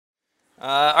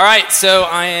All right, so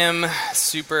I am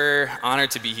super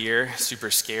honored to be here, super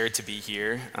scared to be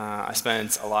here. I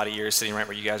spent a lot of years sitting right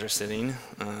where you guys are sitting.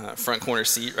 Front corner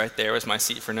seat right there was my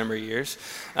seat for a number of years.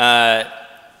 And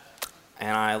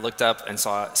I looked up and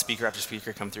saw speaker after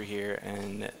speaker come through here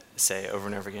and say over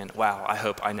and over again, wow, I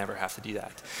hope I never have to do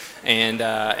that.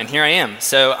 And here I am.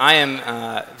 So I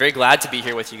am very glad to be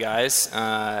here with you guys,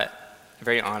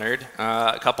 very honored.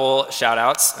 A couple shout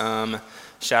outs.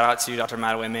 Shout out to Dr.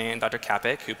 Madaweme and Dr.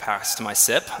 Kapik, who passed my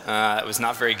SIP. It was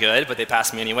not very good, but they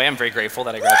passed me anyway. I'm very grateful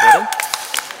that I graduated.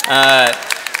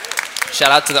 Shout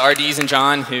out to the RDs and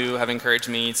John, who have encouraged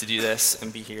me to do this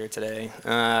and be here today.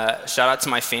 Shout out to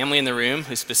my family in the room,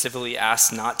 who specifically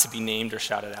asked not to be named or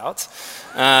shouted out.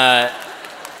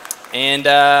 And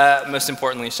most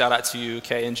importantly, shout out to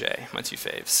Kay and Jay, my two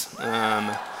faves.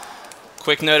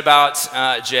 Quick note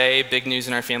about Jay, big news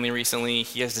in our family recently.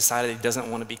 He has decided he doesn't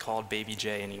want to be called Baby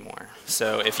Jay anymore.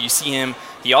 So if you see him,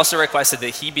 he also requested that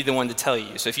he be the one to tell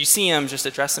you. So if you see him, just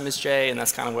address him as Jay, and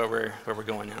that's kind of where we're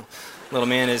going now. Little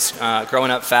man is growing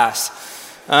up fast.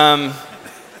 All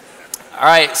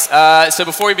right, so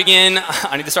before we begin,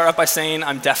 I need to start off by saying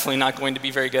I'm definitely not going to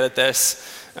be very good at this.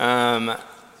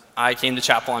 I came to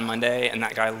chapel on Monday, and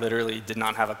that guy literally did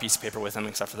not have a piece of paper with him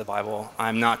except for the Bible.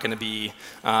 I'm not going to be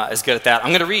as good at that.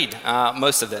 I'm going to read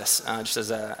most of this, just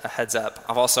as a heads up.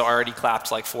 I've also already clapped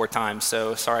like 4 times,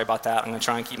 so sorry about that. I'm going to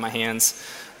try and keep my hands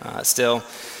still.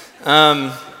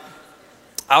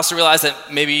 I also realize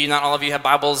that maybe not all of you have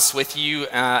Bibles with you,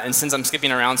 and since I'm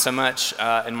skipping around so much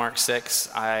in Mark 6,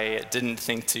 I didn't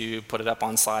think to put it up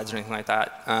on slides or anything like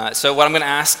that. So what I'm going to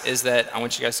ask is that I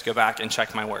want you guys to go back and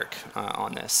check my work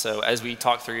on this. So as we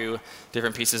talk through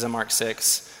different pieces of Mark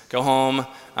 6, go home,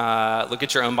 look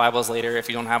at your own Bibles later if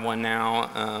you don't have one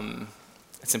now.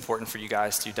 It's important for you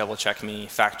guys to double check me,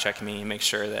 fact check me, make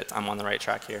sure that I'm on the right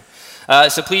track here.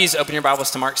 So please open your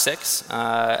Bibles to Mark 6,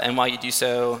 and while you do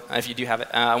so, if you do have it,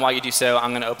 while you do so,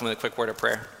 I'm going to open with a quick word of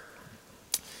prayer.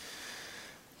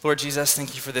 Lord Jesus,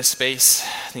 thank you for this space,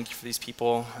 thank you for these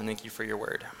people, and thank you for your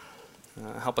word.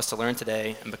 Help us to learn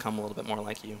today and become a little bit more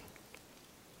like you.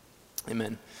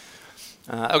 Amen.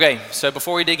 Okay, so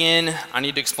before we dig in, I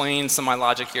need to explain some of my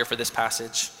logic here for this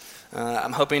passage.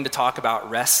 I'm hoping to talk about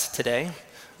rest today.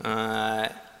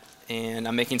 And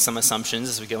I'm making some assumptions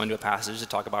as we go into a passage to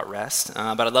talk about rest.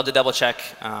 But I'd love to double check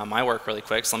my work really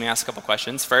quick. So let me ask a couple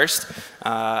questions. First,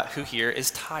 who here is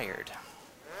tired?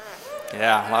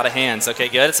 Yeah, a lot of hands. Okay,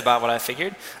 good. It's about what I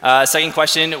figured. Second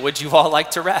question, would you all like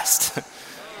to rest?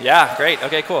 Yeah, great.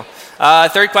 Okay, cool.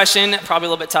 Third question, probably a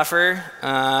little bit tougher.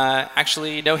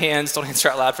 Actually, no hands. Don't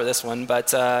answer out loud for this one.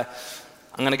 But I'm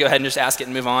going to go ahead and just ask it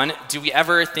and move on. Do we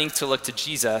ever think to look to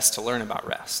Jesus to learn about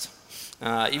rest?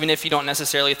 Even if you don't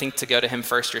necessarily think to go to him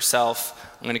first yourself,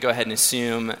 I'm going to go ahead and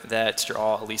assume that you're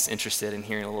all at least interested in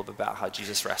hearing a little bit about how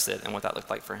Jesus rested and what that looked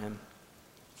like for him.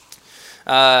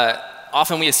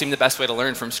 Often we assume the best way to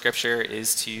learn from Scripture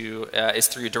is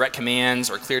through direct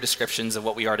commands or clear descriptions of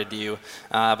what we are to do,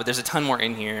 but there's a ton more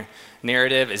in here.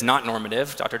 Narrative is not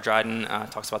normative. Dr. Dryden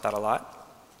talks about that a lot.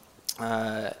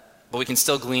 But we can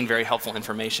still glean very helpful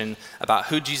information about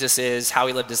who Jesus is, how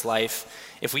he lived his life.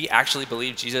 If we actually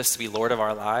believe Jesus to be Lord of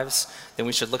our lives, then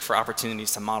we should look for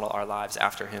opportunities to model our lives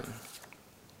after him.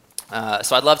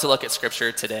 So I'd love to look at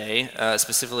Scripture today,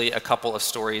 specifically a couple of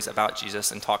stories about Jesus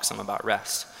and talk some about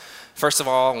rest. First of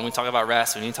all, when we talk about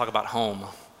rest, we need to talk about home.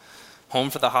 Home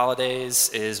for the holidays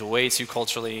is way too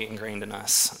culturally ingrained in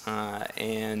us,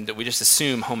 and we just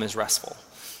assume home is restful.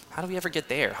 How do we ever get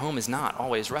there? Home is not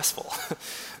always restful.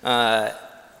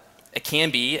 It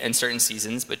can be in certain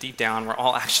seasons, but deep down, we're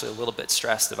all actually a little bit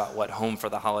stressed about what home for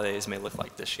the holidays may look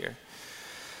like this year.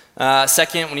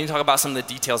 Second, we need to talk about some of the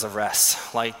details of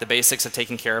rest, like the basics of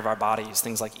taking care of our bodies,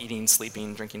 things like eating,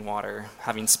 sleeping, drinking water,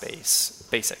 having space,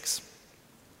 basics.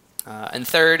 And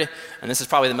third, and this is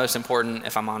probably the most important,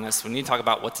 if I'm honest, we need to talk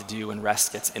about what to do when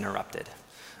rest gets interrupted.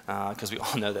 Because we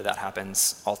all know that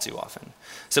happens all too often.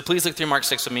 So please look through Mark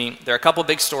 6 with me. There are a couple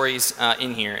big stories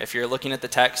in here. If you're looking at the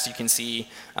text, you can see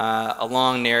a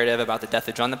long narrative about the death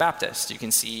of John the Baptist. You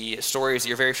can see stories that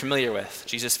you're very familiar with.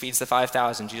 Jesus feeds the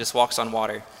 5,000. Jesus walks on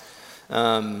water.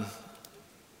 There's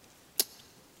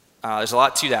a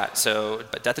lot to that. So,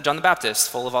 but death of John the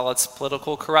Baptist, full of all its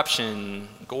political corruption,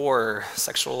 gore,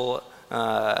 sexual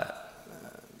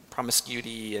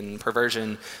promiscuity and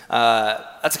perversion.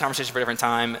 That's a conversation for a different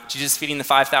time. Jesus feeding the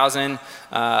 5,000,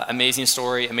 amazing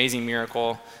story, amazing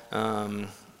miracle,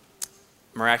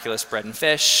 miraculous bread and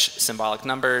fish, symbolic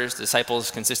numbers,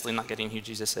 disciples consistently not getting who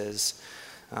Jesus is.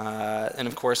 And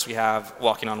of course we have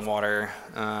walking on water,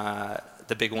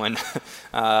 the big one,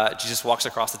 Jesus walks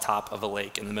across the top of a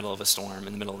lake in the middle of a storm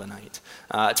in the middle of the night.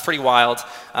 It's pretty wild.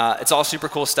 It's all super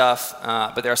cool stuff,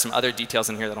 but there are some other details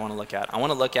in here that I want to look at. I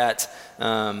want to look at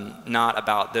not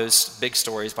about those big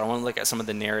stories, but I want to look at some of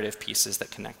the narrative pieces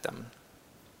that connect them.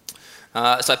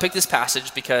 So I picked this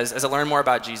passage because as I learn more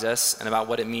about Jesus and about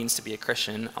what it means to be a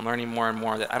Christian, I'm learning more and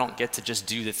more that I don't get to just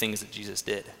do the things that Jesus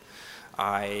did.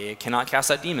 I cannot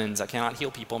cast out demons. I cannot heal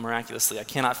people miraculously. I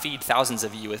cannot feed thousands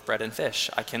of you with bread and fish.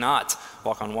 I cannot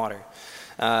walk on water.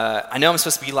 I know I'm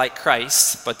supposed to be like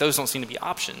Christ, but those don't seem to be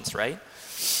options, right?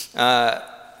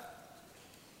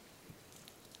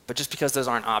 But just because those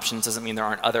aren't options doesn't mean there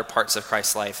aren't other parts of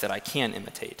Christ's life that I can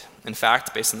imitate. In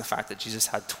fact, based on the fact that Jesus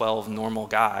had 12 normal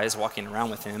guys walking around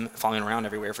with him, following around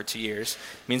everywhere for 2 years,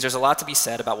 means there's a lot to be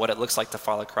said about what it looks like to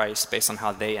follow Christ based on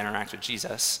how they interact with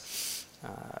Jesus,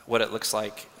 what it looks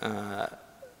like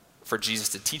for Jesus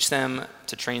to teach them,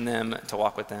 to train them, to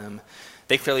walk with them.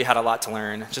 They clearly had a lot to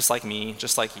learn, just like me,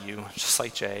 just like you, just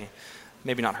like Jay.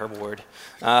 Maybe not herbivore.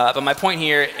 But my point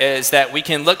here is that we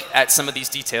can look at some of these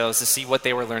details to see what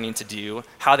they were learning to do,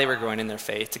 how they were growing in their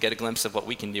faith, to get a glimpse of what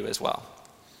we can do as well.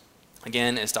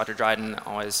 Again, as Dr. Dryden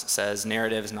always says,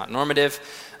 narrative is not normative.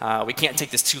 We can't take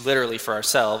this too literally for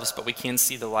ourselves, but we can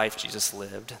see the life Jesus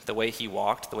lived, the way he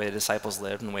walked, the way the disciples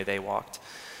lived, and the way they walked.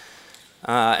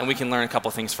 And we can learn a couple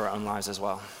things for our own lives as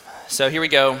well. So here we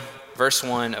go, verse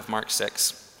 1 of Mark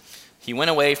 6. He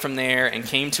went away from there and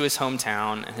came to his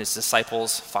hometown, and his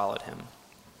disciples followed him.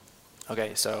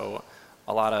 Okay, so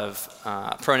a lot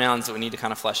of pronouns that we need to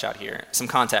kind of flesh out here. Some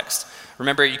context.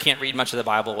 Remember, you can't read much of the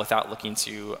Bible without looking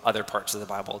to other parts of the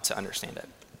Bible to understand it.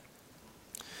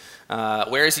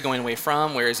 Where is he going away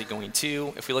from? Where is he going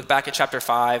to? If we look back at chapter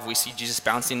 5, we see Jesus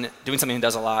doing something he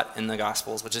does a lot in the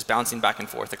Gospels, which is bouncing back and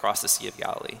forth across the Sea of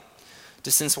Galilee.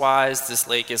 Distance-wise, this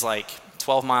lake is like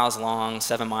 12 miles long,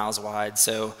 7 miles wide.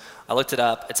 So I looked it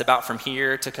up. It's about from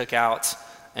here to Cookout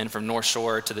and from North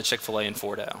Shore to the Chick-fil-A in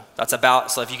Fordo. That's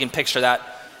about, so if you can picture that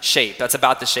shape, that's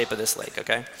about the shape of this lake,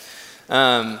 okay?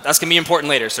 That's going to be important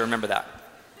later, so remember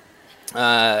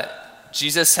that.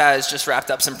 Jesus has just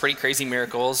wrapped up some pretty crazy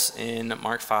miracles in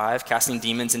Mark 5, casting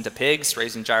demons into pigs,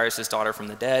 raising Jairus' daughter from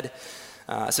the dead.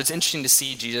 So it's interesting to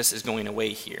see Jesus is going away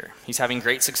here. He's having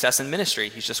great success in ministry.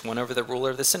 He's just won over the ruler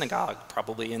of the synagogue,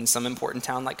 probably in some important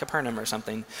town like Capernaum or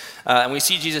something. And we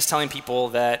see Jesus telling people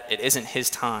that it isn't his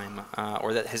time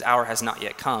or that his hour has not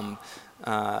yet come.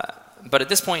 But at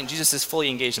this point, Jesus is fully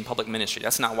engaged in public ministry.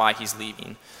 That's not why he's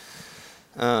leaving.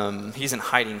 He isn't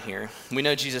hiding here. We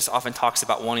know Jesus often talks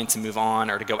about wanting to move on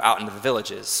or to go out into the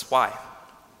villages. Why?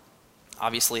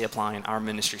 Obviously, applying our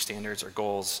ministry standards or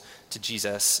goals to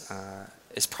Jesus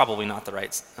is probably not the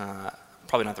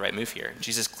right move here.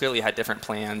 Jesus clearly had different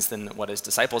plans than what his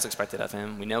disciples expected of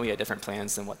him. We know he had different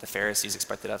plans than what the Pharisees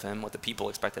expected of him, what the people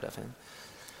expected of him.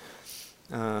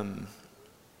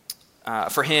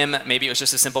 For him, maybe it was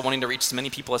just as simple wanting to reach as many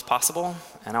people as possible,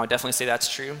 and I would definitely say that's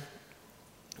true.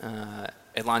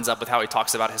 It lines up with how he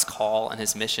talks about his call and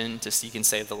his mission to seek and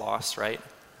save the lost, right?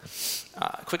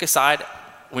 Quick aside,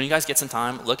 when you guys get some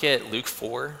time, look at Luke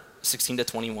 4, 16 to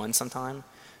 21 sometime.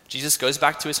 Jesus goes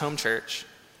back to his home church.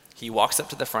 He walks up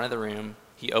to the front of the room.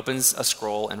 He opens a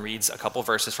scroll and reads a couple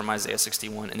verses from Isaiah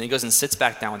 61, and then he goes and sits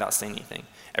back down without saying anything.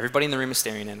 Everybody in the room is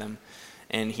staring at him,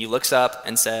 and he looks up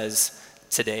and says,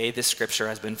 "Today this scripture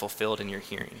has been fulfilled in your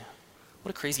hearing."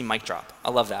 What a crazy mic drop.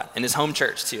 I love that. In his home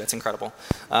church, too. That's incredible.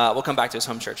 We'll come back to his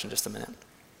home church in just a minute.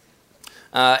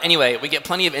 Anyway, we get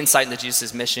plenty of insight into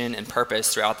Jesus' mission and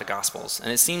purpose throughout the Gospels,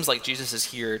 and it seems like Jesus is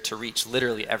here to reach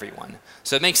literally everyone.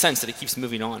 So it makes sense that he keeps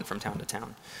moving on from town to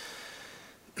town.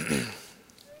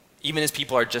 Even as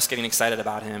people are just getting excited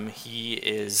about him, he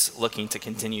is looking to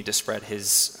continue to spread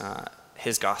his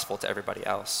gospel to everybody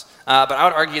else. But I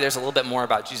would argue there's a little bit more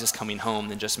about Jesus coming home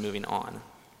than just moving on.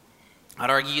 I'd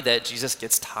argue that Jesus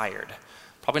gets tired.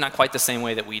 Probably not quite the same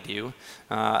way that we do,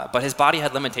 but his body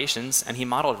had limitations, and he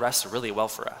modeled rest really well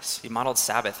for us. He modeled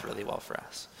Sabbath really well for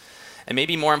us. And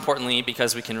maybe more importantly,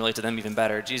 because we can relate to them even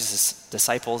better, Jesus'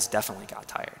 disciples definitely got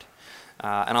tired.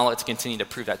 And I'll like to continue to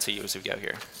prove that to you as we go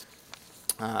here.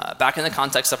 Back in the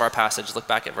context of our passage, look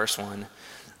back at verse 1.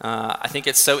 I think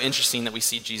it's so interesting that we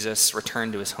see Jesus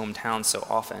return to his hometown so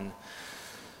often.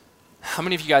 How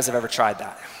many of you guys have ever tried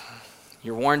that?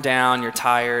 You're worn down, you're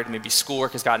tired, maybe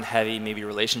schoolwork has gotten heavy, maybe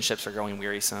relationships are growing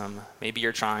wearisome, maybe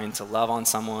you're trying to love on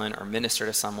someone or minister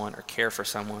to someone or care for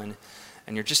someone,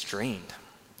 and you're just drained.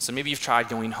 So maybe you've tried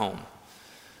going home.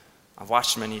 I've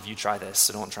watched many of you try this,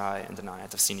 so don't try and deny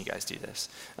it. I've seen you guys do this.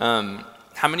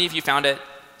 How many of you found it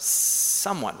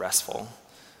somewhat restful,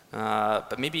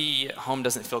 but maybe home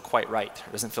doesn't feel quite right,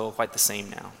 or doesn't feel quite the same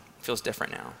now? It feels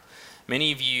different now.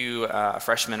 Many of you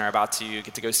freshmen are about to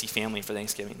get to go see family for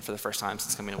Thanksgiving for the first time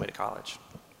since coming away to college.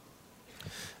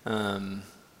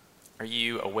 Are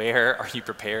you aware, are you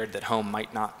prepared that home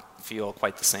might not feel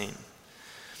quite the same?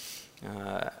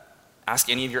 Ask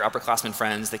any of your upperclassmen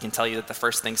friends, they can tell you that the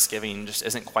first Thanksgiving just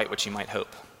isn't quite what you might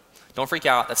hope. Don't freak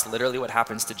out, that's literally what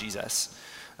happens to Jesus.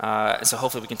 And so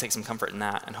hopefully we can take some comfort in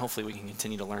that, and hopefully we can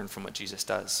continue to learn from what Jesus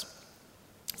does.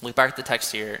 Look back at the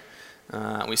text here.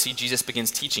 We see Jesus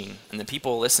begins teaching, and the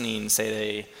people listening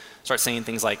they start saying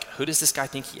things like, who does this guy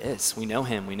think he is? We know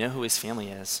him, we know who his family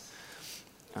is.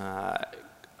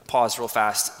 Pause real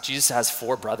fast. Jesus has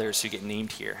 4 brothers who get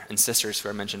named here, and sisters who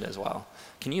are mentioned as well.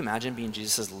 Can you imagine being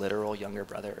Jesus' literal younger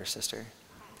brother or sister?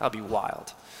 That would be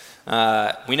wild.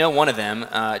 We know one of them,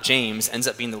 James, ends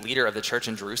up being the leader of the church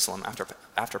in Jerusalem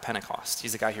after Pentecost.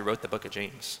 He's the guy who wrote the book of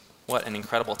James. What an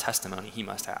incredible testimony he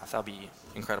must have. That would be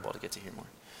incredible to get to hear more.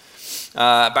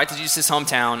 Back to Jesus'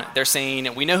 hometown, they're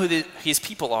saying, we know who his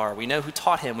people are. We know who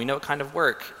taught him. We know what kind of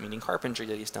work, meaning carpentry,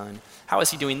 that he's done. How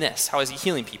is he doing this? How is he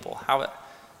healing people?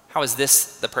 How is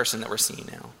this the person that we're seeing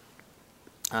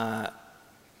now?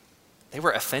 They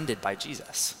were offended by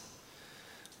Jesus.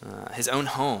 His own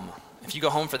home. If you go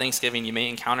home for Thanksgiving, you may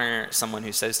encounter someone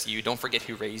who says to you, don't forget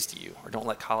who raised you, or don't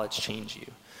let college change you.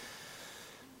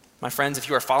 My friends, if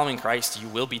you are following Christ, you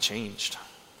will be changed,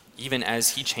 even as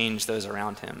he changed those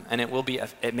around him. And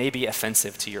it may be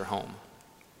offensive to your home.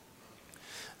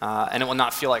 And it will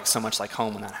not feel like so much like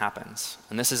home when that happens.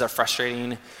 And this is a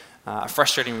frustrating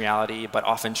reality, but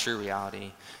often true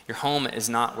reality. Your home is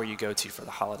not where you go to for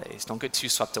the holidays. Don't get too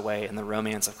swept away in the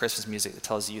romance of Christmas music that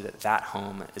tells you that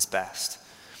home is best.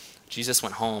 Jesus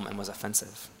went home and was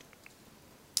offensive.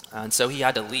 And so he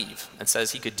had to leave. It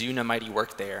says he could do no mighty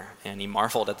work there, and he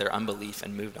marveled at their unbelief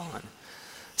and moved on.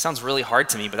 It sounds really hard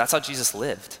to me, but that's how Jesus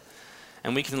lived.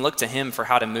 And we can look to him for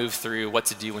how to move through what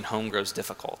to do when home grows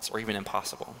difficult or even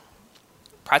impossible.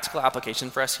 Practical application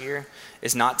for us here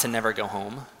is not to never go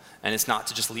home, and it's not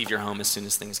to just leave your home as soon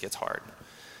as things get hard.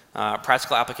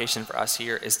 Practical application for us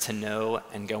here is to know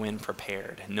and go in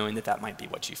prepared, knowing that might be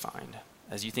what you find.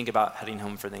 As you think about heading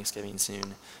home for Thanksgiving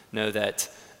soon, know that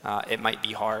it might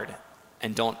be hard,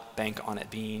 and don't bank on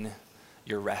it being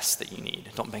your rest that you need.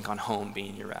 Don't bank on home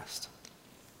being your rest.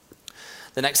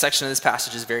 The next section of this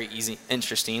passage is very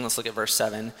interesting. Let's look at verse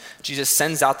 7. Jesus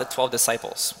sends out the 12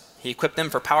 disciples. He equipped them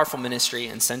for powerful ministry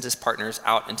and sends his partners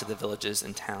out into the villages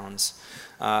and towns.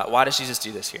 Why does Jesus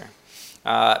do this here?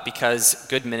 Because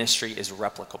good ministry is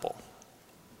replicable.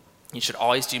 You should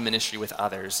always do ministry with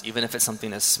others, even if it's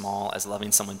something as small as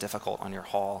loving someone difficult on your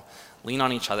hall. Lean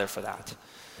on each other for that.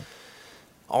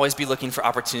 Always be looking for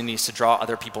opportunities to draw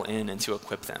other people in and to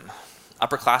equip them.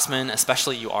 Upperclassmen,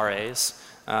 especially you RAs,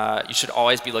 you should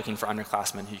always be looking for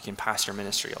underclassmen who you can pass your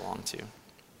ministry along to.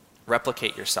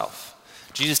 Replicate yourself.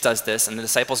 Jesus does this, and the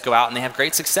disciples go out and they have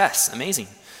great success. Amazing.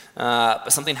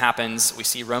 But something happens. We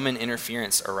see Roman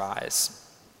interference arise.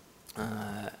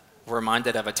 We're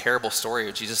reminded of a terrible story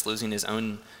of Jesus losing his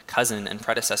own cousin and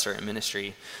predecessor in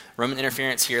ministry. Roman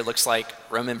interference here looks like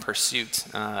Roman pursuit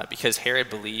because Herod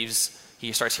believes,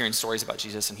 he starts hearing stories about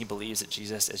Jesus, and he believes that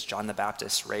Jesus is John the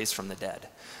Baptist raised from the dead.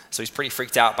 So he's pretty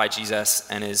freaked out by Jesus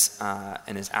and is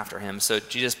after him. So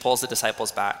Jesus pulls the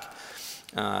disciples back.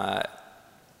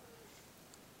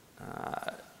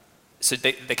 So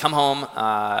they come home.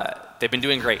 They've been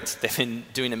doing great. They've been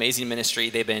doing amazing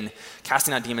ministry. They've been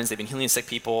casting out demons. They've been healing sick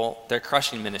people. They're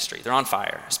crushing ministry. They're on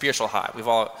fire, spiritual high. We've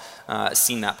all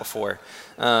seen that before.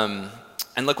 And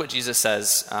look what Jesus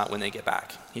says when they get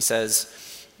back. He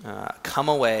says, come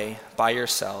away by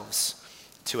yourselves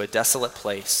to a desolate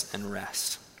place and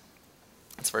rest.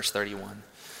 That's verse 31.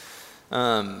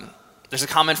 There's a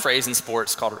common phrase in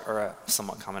sports or a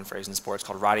somewhat common phrase in sports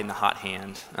called riding the hot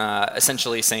hand,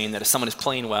 essentially saying that if someone is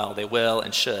playing well, they will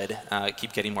and should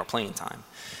keep getting more playing time.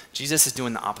 Jesus is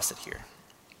doing the opposite here.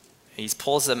 He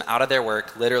pulls them out of their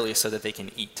work literally so that they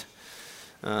can eat.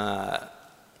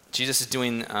 Jesus is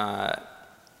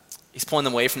he's pulling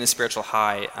them away from the spiritual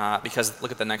high because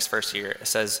look at the next verse here. It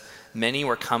says, many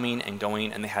were coming and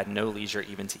going and they had no leisure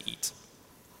even to eat.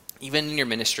 Even in your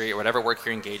ministry or whatever work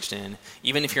you're engaged in,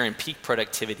 even if you're in peak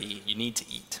productivity, you need to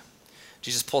eat.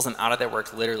 Jesus pulls them out of their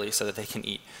work literally so that they can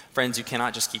eat. Friends, you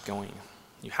cannot just keep going.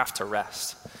 You have to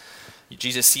rest.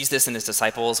 Jesus sees this in his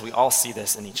disciples. We all see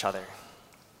this in each other.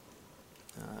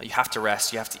 You have to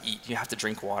rest. You have to eat. You have to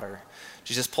drink water.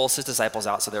 Jesus pulls his disciples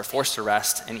out so they're forced to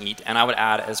rest and eat. And I would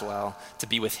add as well to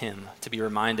be with him, to be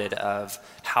reminded of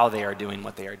how they are doing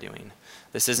what they are doing.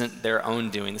 This isn't their own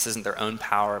doing. This isn't their own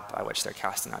power by which they're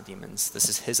casting out demons. This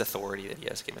is his authority that he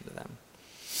has given to them.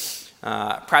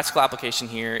 Practical application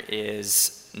here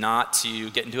is not to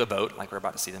get into a boat, like we're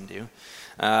about to see them do,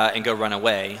 and go run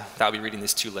away. That would be reading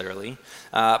this too literally.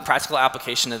 Practical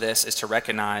application of this is to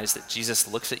recognize that Jesus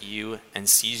looks at you and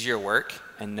sees your work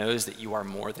and knows that you are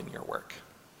more than your work.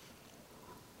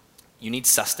 You need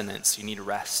sustenance, you need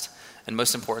rest, and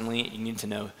most importantly, you need to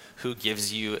know who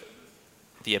gives you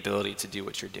the ability to do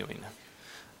what you're doing.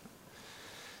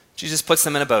 Jesus puts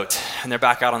them in a boat, and they're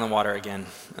back out on the water again.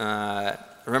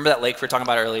 Remember that lake we were talking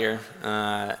about earlier?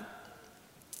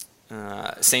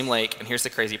 Same lake, and here's the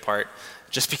crazy part.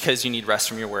 Just because you need rest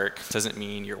from your work doesn't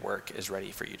mean your work is ready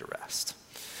for you to rest.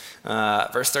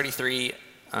 Verse 33,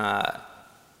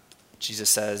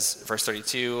 Jesus says, verse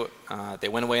 32, they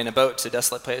went away in a boat to a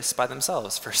desolate place by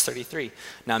themselves. Verse 33,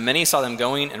 now many saw them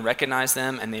going and recognized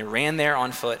them, and they ran there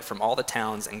on foot from all the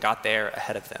towns and got there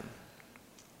ahead of them.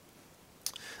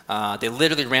 They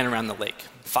literally ran around the lake.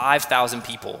 5,000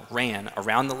 people ran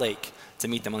around the lake to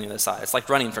meet them on the other side. It's like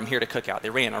running from here to Cookout. They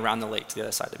ran around the lake to the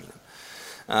other side to meet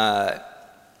them.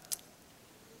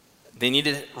 They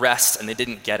needed rest, and they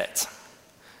didn't get it.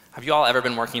 Have you all ever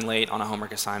been working late on a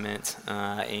homework assignment,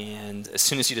 and as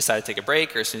soon as you decide to take a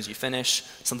break or as soon as you finish,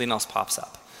 something else pops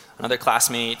up? Another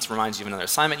classmate reminds you of another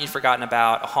assignment you've forgotten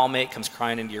about. A hallmate comes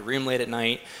crying into your room late at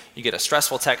night. You get a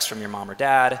stressful text from your mom or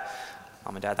dad.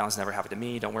 Mom and dad, that one's never happened to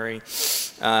me, don't worry.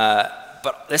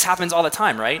 But this happens all the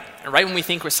time, right? And right when we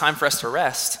think it's time for us to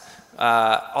rest,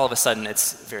 all of a sudden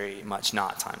it's very much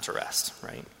not time to rest,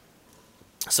 right?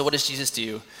 So what does Jesus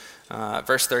do?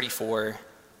 Verse 34,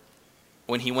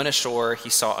 when he went ashore, he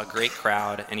saw a great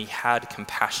crowd, and he had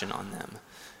compassion on them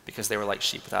because they were like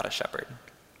sheep without a shepherd.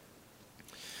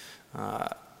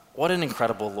 What an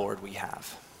incredible Lord we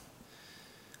have.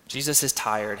 Jesus is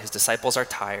tired. His disciples are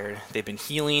tired. They've been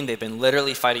healing. They've been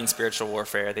literally fighting spiritual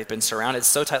warfare. They've been surrounded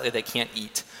so tightly they can't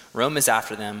eat. Rome is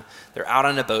after them. They're out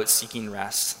on a boat seeking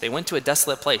rest. They went to a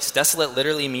desolate place. Desolate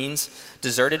literally means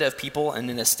deserted of people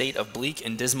and in a state of bleak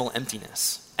and dismal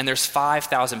emptiness. And there's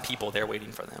 5,000 people there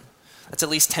waiting for them. That's at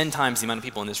least 10 times the amount of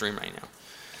people in this room right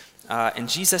now. And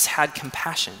Jesus had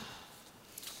compassion.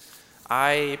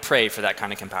 I pray for that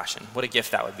kind of compassion. What a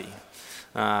gift that would be.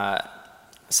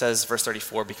 Says verse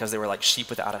 34, because they were like sheep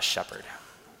without a shepherd.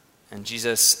 And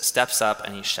Jesus steps up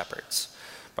and he shepherds.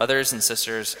 Brothers and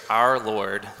sisters, our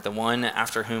Lord, the one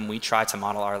after whom we try to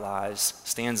model our lives,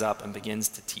 stands up and begins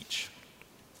to teach.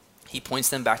 He points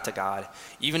them back to God,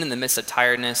 even in the midst of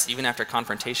tiredness, even after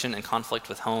confrontation and conflict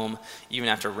with home, even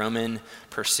after Roman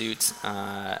pursuit,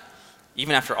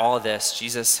 even after all of this,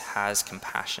 Jesus has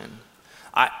compassion.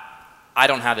 I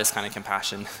don't have this kind of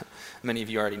compassion. Many of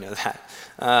you already know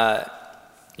that.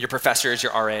 Your professors,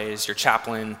 your RAs, your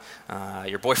chaplain,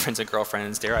 your boyfriends and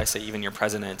girlfriends, dare I say even your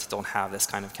president, don't have this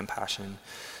kind of compassion.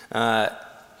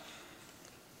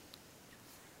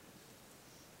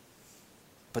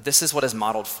 But this is what is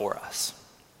modeled for us.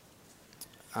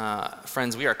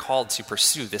 Friends, we are called to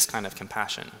pursue this kind of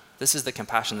compassion. This is the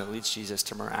compassion that leads Jesus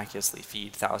to miraculously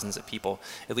feed thousands of people.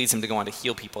 It leads him to go on to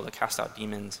heal people, to cast out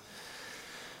demons.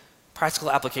 Practical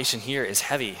application here is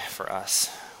heavy for us.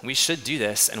 We should do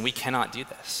this, and we cannot do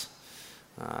this.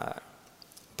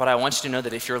 But I want you to know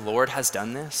that if your Lord has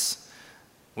done this,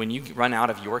 when you run out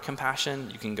of your compassion,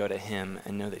 you can go to him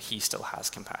and know that he still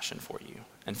has compassion for you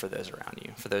and for those around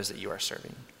you, for those that you are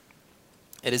serving.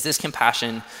 It is this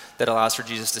compassion that allows for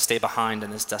Jesus to stay behind in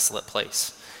this desolate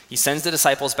place. He sends the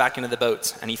disciples back into the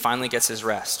boat, and he finally gets his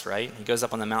rest, right? He goes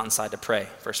up on the mountainside to pray,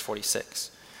 verse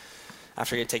 46.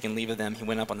 After he had taken leave of them, he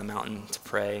went up on the mountain to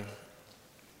pray.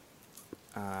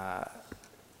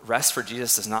 Rest for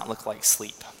Jesus does not look like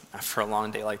sleep. After a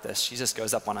long day like this, Jesus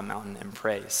goes up on a mountain and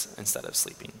prays instead of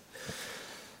sleeping.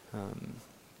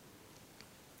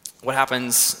 What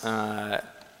happens here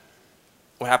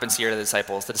to the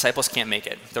disciples? The disciples can't make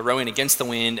it. They're rowing against the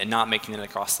wind and not making it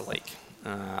across the lake.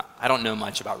 I don't know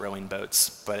much about rowing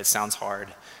boats, but it sounds hard.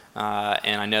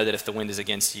 And I know that if the wind is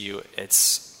against you,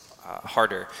 it's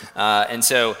harder. And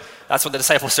so that's what the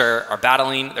disciples are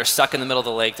battling. They're stuck in the middle of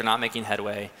the lake. They're not making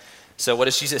headway. So what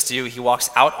does Jesus do? He walks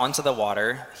out onto the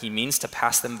water. He means to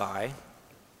pass them by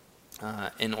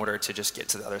in order to just get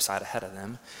to the other side ahead of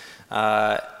them.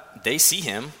 They see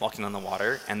him walking on the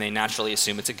water, and they naturally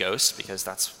assume it's a ghost, because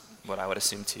that's what I would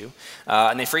assume too.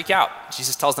 And they freak out.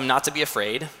 Jesus tells them not to be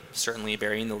afraid, certainly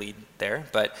burying the lead there.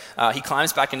 But he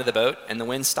climbs back into the boat, and the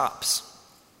wind stops.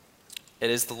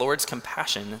 It is the Lord's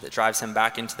compassion that drives him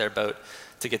back into their boat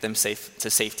to get them safe to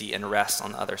safety and rest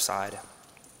on the other side.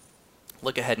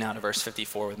 Look ahead now to verse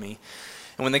 54 with me.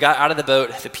 And when they got out of the boat,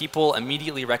 the people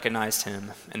immediately recognized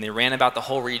him, and they ran about the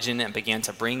whole region and began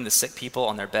to bring the sick people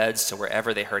on their beds to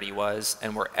wherever they heard he was.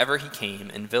 And wherever he came,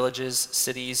 in villages,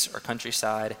 cities, or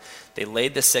countryside, they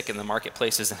laid the sick in the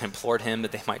marketplaces and implored him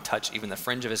that they might touch even the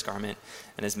fringe of his garment,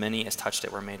 and as many as touched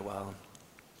it were made well.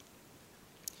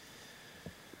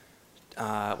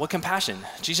 What compassion.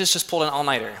 Jesus just pulled an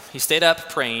all-nighter. He stayed up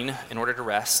praying in order to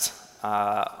rest,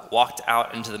 walked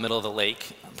out into the middle of the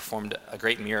lake, performed a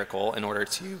great miracle in order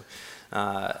to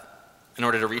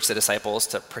reach the disciples,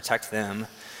 to protect them.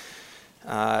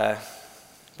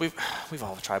 We've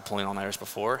all tried pulling all-nighters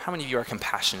before. How many of you are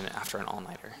compassionate after an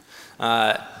all-nighter?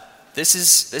 This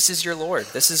is your Lord.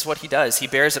 This is what he does. He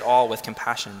bears it all with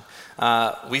compassion.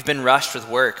 We've been rushed with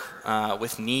work,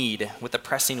 with need, with the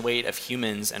pressing weight of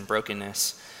humans and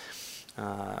brokenness.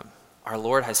 Our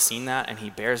Lord has seen that, and he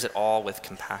bears it all with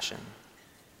compassion.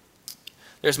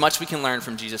 There's much we can learn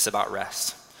from Jesus about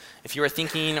rest. If you are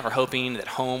thinking or hoping that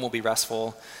home will be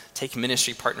restful, take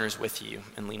ministry partners with you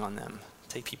and lean on them.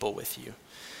 Take people with you.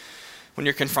 When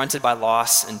you're confronted by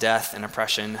loss and death and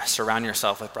oppression, surround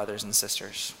yourself with brothers and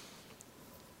sisters.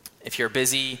 If you're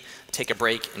busy, take a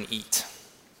break and eat.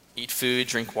 Eat food,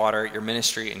 drink water. Your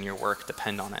ministry and your work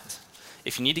depend on it.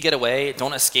 If you need to get away,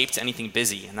 don't escape to anything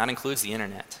busy, and that includes the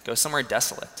internet. Go somewhere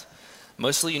desolate.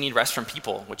 Mostly you need rest from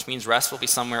people, which means rest will be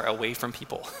somewhere away from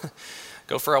people.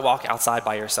 Go for a walk outside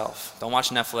by yourself. Don't watch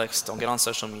Netflix. Don't get on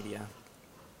social media.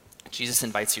 Jesus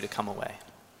invites you to come away.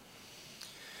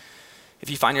 If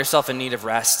you find yourself in need of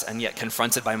rest and yet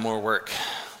confronted by more work,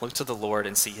 look to the Lord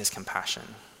and see his compassion.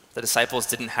 The disciples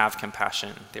didn't have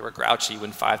compassion. They were grouchy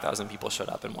when 5,000 people showed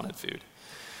up and wanted food.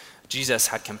 Jesus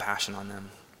had compassion on them.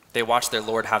 They watched their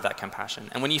Lord have that compassion.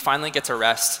 And when you finally get to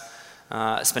rest,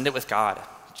 spend it with God.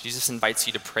 Jesus invites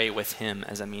you to pray with him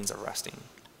as a means of resting.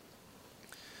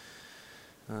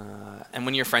 And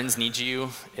when your friends need you,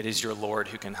 it is your Lord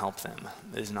who can help them.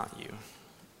 It is not you.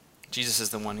 Jesus is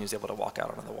the one who's able to walk out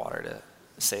onto the water to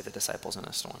save the disciples in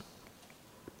a storm.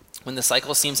 When the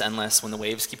cycle seems endless, when the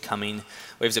waves keep coming,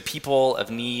 waves of people,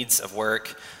 of needs, of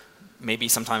work, maybe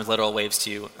sometimes literal waves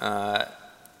too,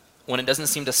 when it doesn't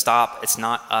seem to stop, it's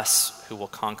not us who will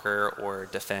conquer or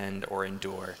defend or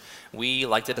endure. We,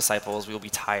 like the disciples, we will be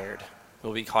tired. We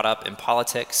will be caught up in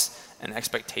politics and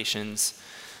expectations.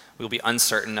 We will be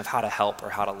uncertain of how to help or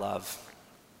how to love.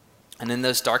 And in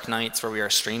those dark nights where we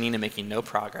are straining and making no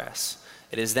progress,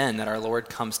 it is then that our Lord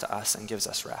comes to us and gives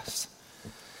us rest.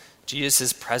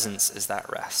 Jesus' presence is that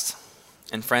rest.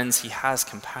 And friends, he has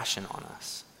compassion on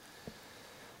us.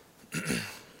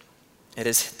 It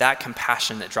is that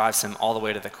compassion that drives him all the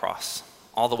way to the cross,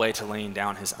 all the way to laying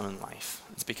down his own life.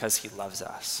 It's because he loves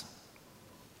us.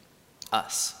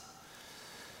 Us.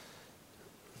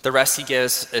 The rest he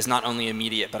gives is not only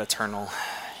immediate but eternal.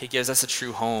 He gives us a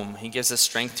true home. He gives us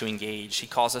strength to engage. He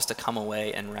calls us to come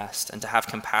away and rest and to have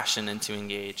compassion and to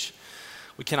engage.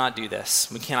 We cannot do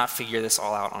this. We cannot figure this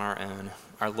all out on our own.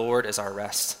 Our Lord is our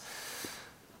rest.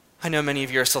 I know many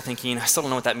of you are still thinking, I still don't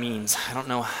know what that means. I don't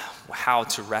know how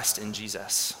to rest in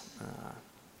Jesus.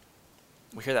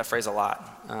 We hear that phrase a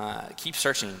lot. Keep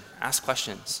searching. Ask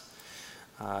questions.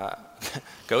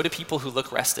 Go to people who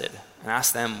look rested and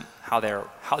ask them how they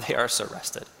are so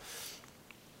rested.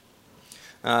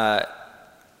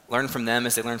 Learn from them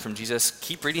as they learn from Jesus.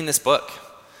 Keep reading this book.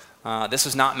 This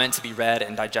was not meant to be read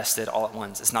and digested all at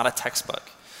once. It's not a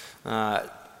textbook.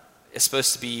 It's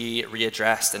supposed to be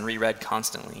readdressed and reread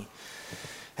constantly.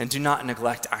 And do not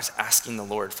neglect asking the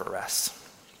Lord for rest.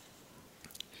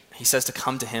 He says to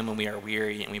come to him when we are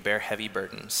weary and we bear heavy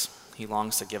burdens. He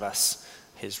longs to give us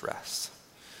his rest.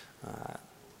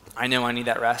 I know I need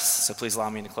that rest, so please allow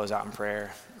me to close out in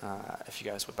prayer. If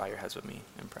you guys would bow your heads with me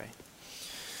and pray.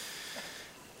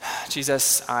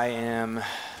 Jesus, I am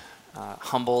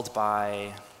humbled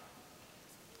by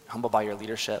your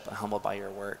leadership, humbled by your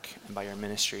work and by your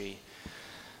ministry,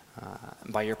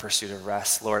 by your pursuit of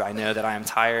rest. Lord, I know that I am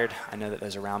tired. I know that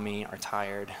those around me are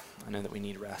tired. I know that we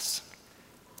need rest.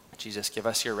 Jesus, give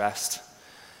us your rest.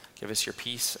 Give us your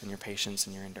peace and your patience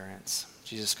and your endurance.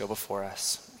 Jesus, go before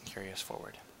us and carry us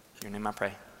forward. In your name I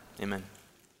pray. Amen.